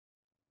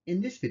In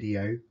this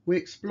video, we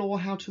explore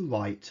how to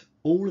write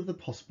all of the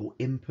possible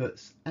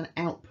inputs and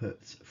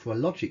outputs for a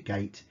logic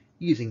gate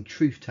using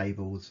truth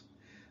tables,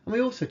 and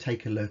we also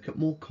take a look at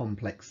more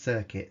complex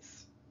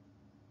circuits.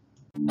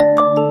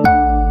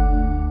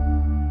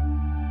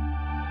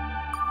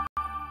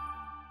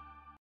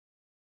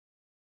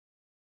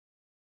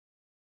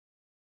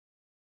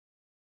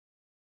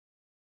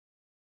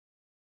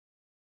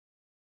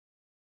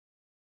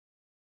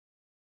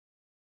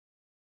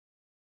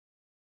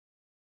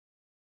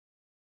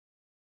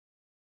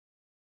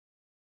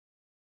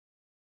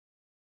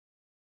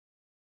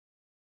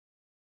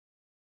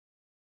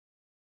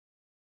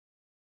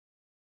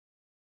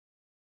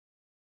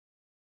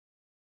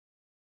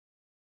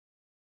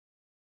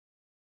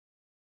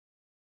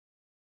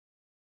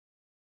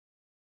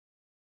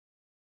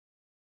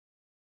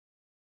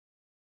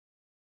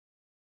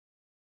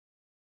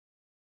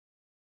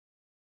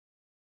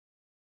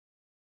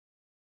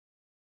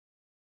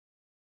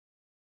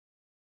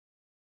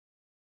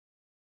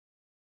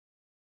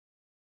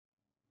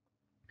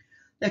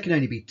 There can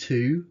only be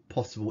two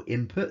possible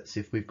inputs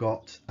if we've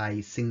got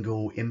a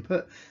single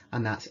input,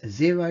 and that's a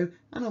 0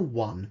 and a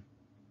 1.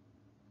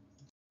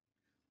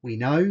 We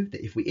know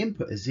that if we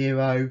input a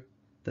 0,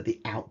 that the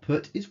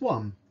output is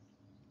 1.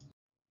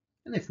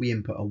 And if we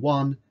input a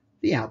 1,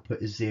 the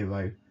output is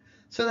 0.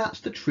 So that's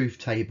the truth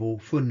table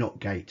for a NOT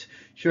gate,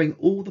 showing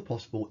all the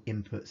possible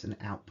inputs and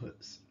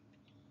outputs.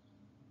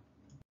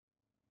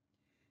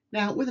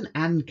 Now with an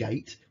AND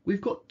gate,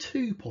 we've got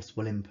two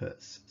possible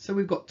inputs. So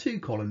we've got two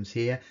columns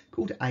here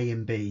called A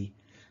and B.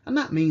 And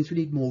that means we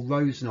need more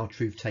rows in our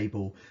truth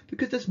table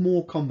because there's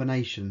more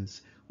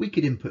combinations. We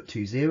could input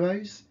two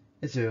zeros,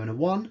 a 0 and a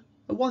 1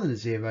 and a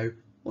 0,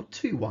 or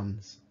two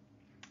 1s.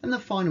 And the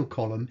final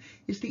column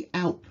is the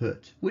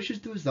output, which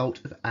is the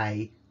result of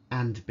A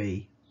and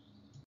B.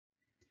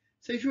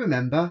 So if you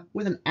remember,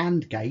 with an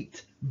AND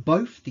gate,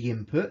 both the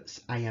inputs,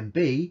 A and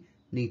B,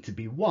 need to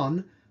be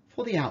 1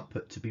 for the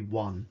output to be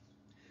 1.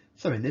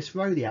 So in this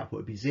row, the output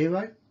would be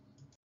 0.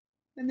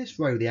 In this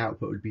row, the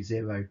output would be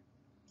 0.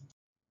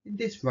 In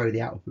this row,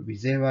 the output would be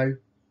 0.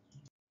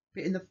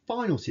 But in the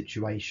final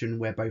situation,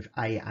 where both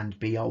A and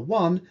B are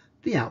 1,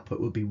 the output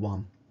would be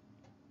 1.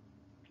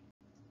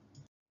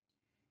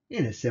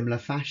 In a similar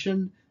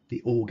fashion,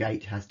 the OR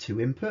gate has two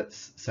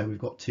inputs, so we've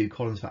got two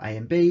columns for A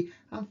and B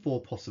and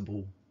four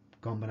possible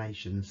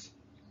combinations.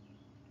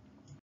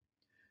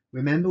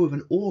 Remember, with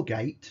an OR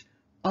gate,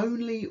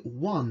 only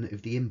one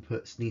of the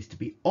inputs needs to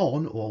be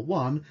on or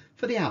 1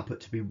 for the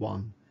output to be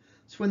 1.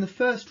 So in the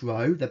first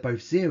row, they're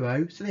both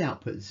 0, so the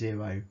output is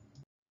 0.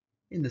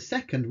 In the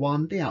second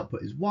one, the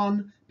output is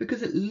 1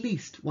 because at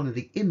least one of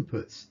the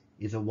inputs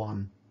is a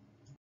 1.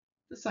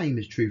 The same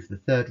is true for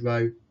the third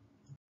row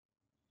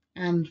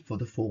and for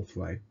the fourth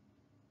row.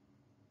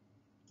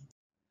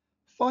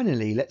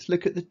 Finally, let's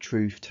look at the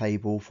truth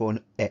table for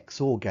an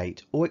XOR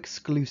gate or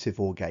exclusive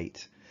OR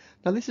gate.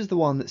 Now this is the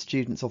one that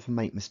students often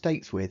make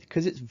mistakes with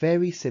because it's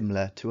very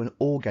similar to an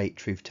OR gate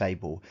truth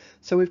table.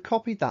 So we've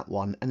copied that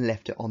one and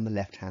left it on the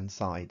left hand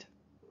side.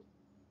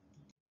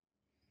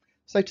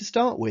 So to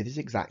start with, it's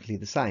exactly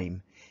the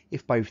same.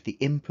 If both the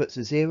inputs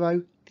are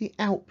 0, the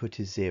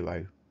output is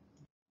 0.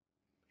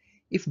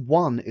 If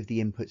one of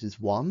the inputs is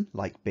 1,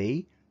 like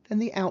B, then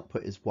the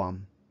output is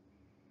 1.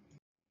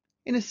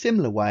 In a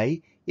similar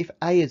way, if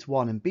A is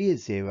 1 and B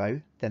is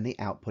 0, then the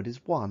output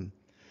is 1.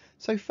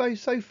 So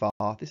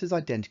far, this is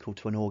identical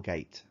to an OR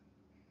gate.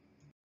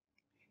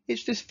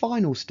 It's this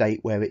final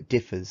state where it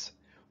differs.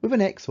 With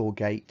an XOR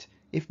gate,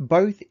 if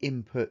both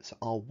inputs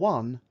are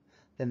 1,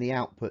 then the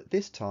output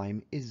this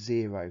time is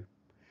 0.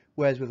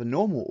 Whereas with a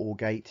normal OR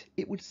gate,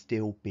 it would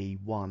still be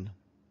 1.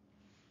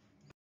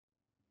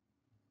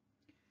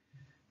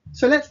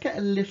 So let's get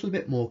a little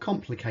bit more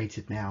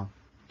complicated now.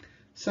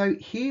 So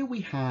here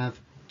we have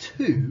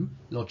two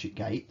logic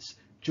gates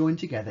joined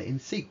together in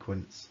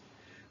sequence.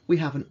 We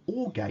have an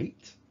OR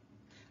gate,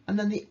 and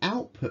then the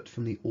output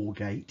from the OR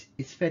gate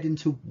is fed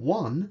into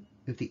one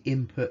of the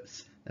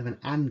inputs of an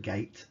AND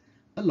gate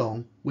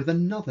along with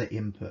another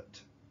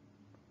input.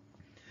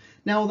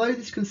 Now, although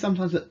this can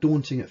sometimes look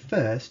daunting at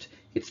first,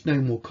 it's no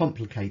more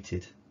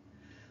complicated.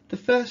 The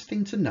first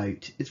thing to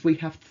note is we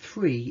have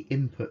three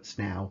inputs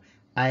now,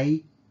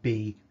 A,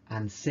 B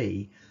and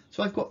C.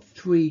 So I've got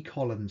three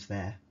columns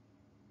there.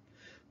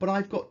 But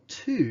I've got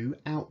two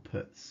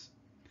outputs.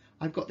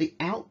 I've got the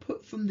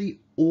output from the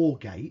OR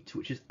gate,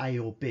 which is A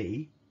or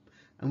B,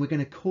 and we're going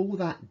to call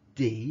that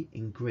D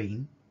in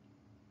green.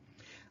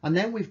 And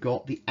then we've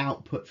got the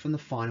output from the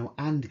final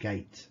AND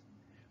gate,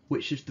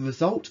 which is the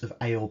result of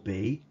A or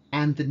B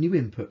and the new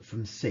input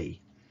from C.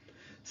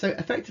 So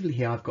effectively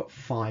here I've got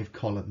 5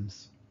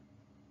 columns.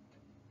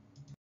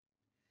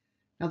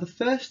 Now the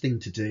first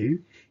thing to do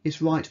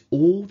is write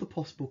all the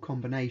possible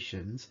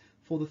combinations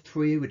for the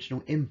three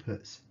original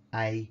inputs,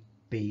 A,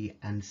 B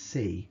and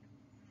C.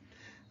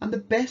 And the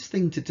best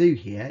thing to do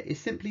here is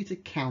simply to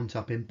count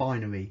up in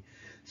binary.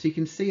 So you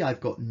can see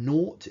I've got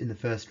 0 in the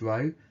first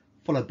row,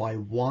 followed by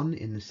 1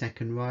 in the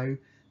second row,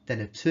 then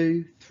a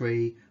 2,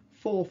 3,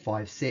 4,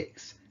 5,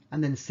 6,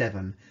 and then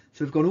 7.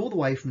 So we've gone all the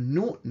way from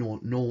 0, 0,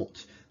 0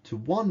 to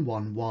 1,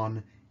 1,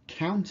 1,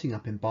 counting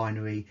up in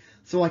binary,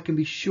 so I can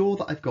be sure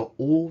that I've got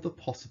all the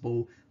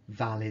possible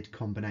valid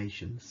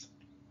combinations.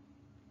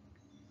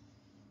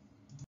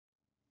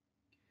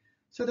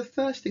 So the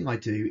first thing I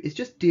do is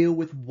just deal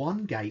with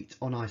one gate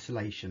on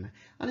isolation,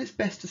 and it's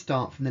best to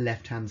start from the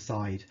left hand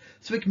side.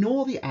 So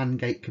ignore the AND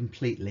gate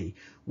completely.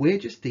 We're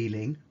just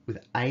dealing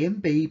with A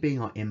and B being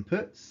our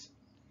inputs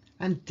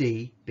and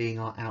D being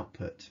our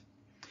output.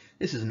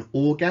 This is an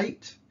OR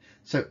gate,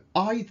 so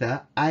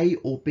either A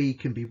or B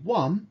can be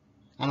 1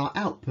 and our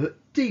output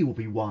D will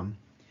be 1.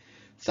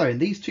 So in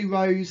these two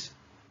rows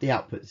the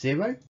output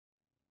 0.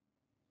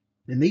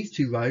 In these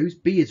two rows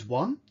B is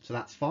 1, so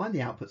that's fine,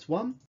 the output's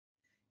 1.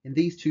 In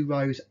these two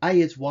rows, A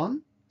is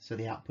 1, so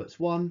the output's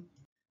 1.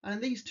 And in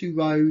these two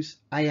rows,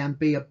 A and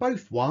B are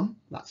both 1.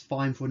 That's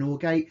fine for an OR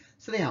gate,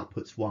 so the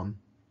output's 1.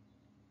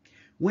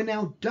 We're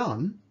now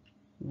done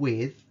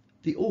with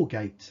the OR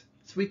gate,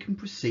 so we can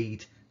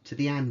proceed to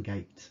the AND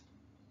gate.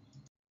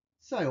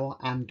 So our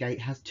AND gate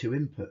has two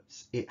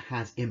inputs. It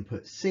has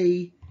input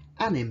C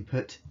and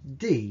input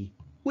D,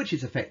 which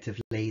is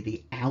effectively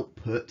the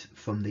output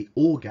from the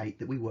OR gate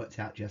that we worked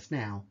out just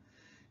now.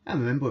 And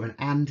remember, with an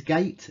AND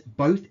gate,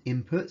 both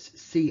inputs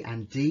C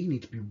and D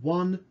need to be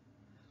 1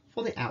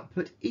 for the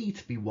output E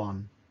to be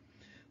 1.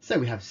 So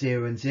we have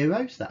 0 and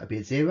 0, so that would be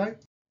a 0.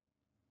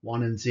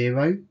 1 and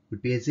 0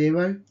 would be a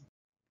 0.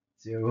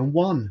 0 and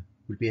 1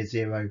 would be a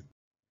 0.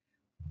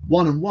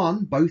 1 and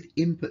 1, both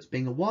inputs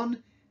being a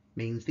 1,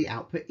 means the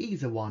output E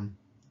is a 1.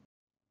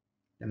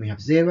 Then we have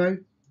 0,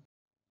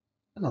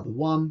 another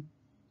 1,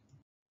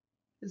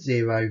 a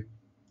 0,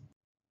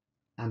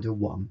 and a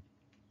 1.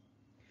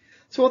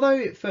 So although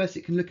at first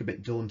it can look a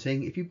bit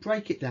daunting, if you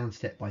break it down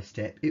step by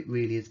step, it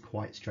really is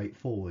quite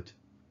straightforward.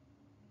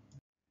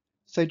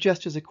 So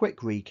just as a quick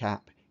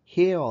recap,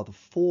 here are the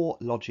 4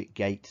 logic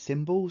gate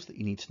symbols that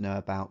you need to know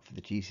about for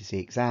the GCSE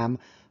exam,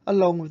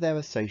 along with their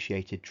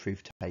associated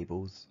truth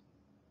tables.